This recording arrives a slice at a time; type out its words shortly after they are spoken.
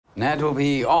Ned will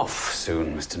be off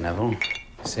soon, Mr. Neville.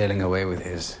 Sailing away with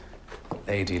his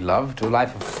lady love to a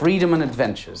life of freedom and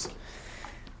adventures.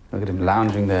 Look at him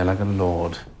lounging there like a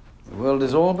lord. The world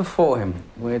is all before him,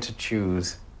 where to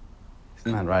choose.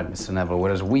 Isn't that right, Mr. Neville?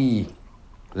 Whereas we,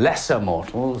 lesser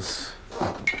mortals...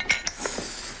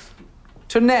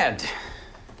 To Ned,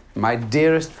 my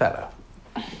dearest fellow.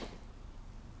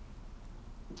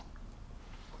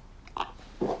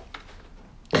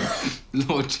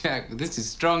 Lord Jack, this is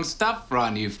strong stuff for our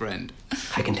new friend.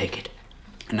 I can take it.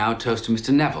 And now toast to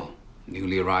Mr. Neville,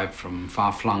 newly arrived from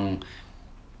far-flung...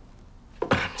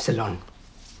 Ceylon,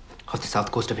 off the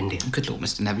south coast of India. Good Lord,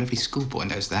 Mr. Neville, every schoolboy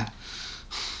knows that.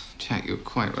 Jack, you're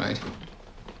quite right.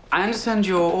 I understand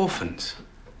you're orphans.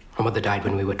 My mother died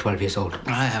when we were 12 years old.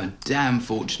 I am a damn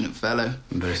fortunate fellow.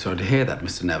 I'm very sorry to hear that,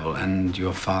 Mr. Neville. And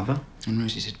your father? And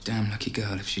Rosie's a damn lucky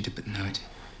girl if she'd but know it.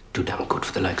 Too damn good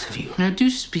for the likes of you. Now, do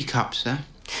speak up, sir.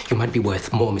 You might be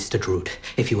worth more, Mr. Drood,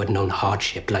 if you had known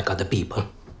hardship like other people.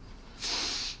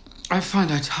 I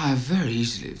find I tire very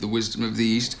easily of the wisdom of the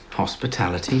East.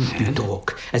 Hospitality, You Ned.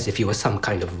 talk as if you were some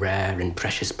kind of rare and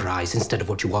precious prize instead of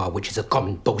what you are, which is a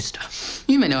common boaster.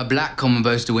 You may know a black common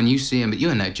boaster when you see him, but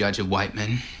you're no judge of white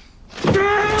men.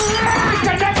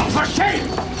 Mr. Neville, for shame!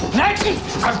 Ned,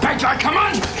 I beg your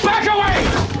command! Back away!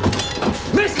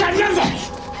 Mr.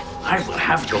 Neville! I will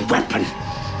have your weapon.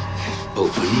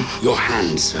 Open your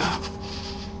hand, sir.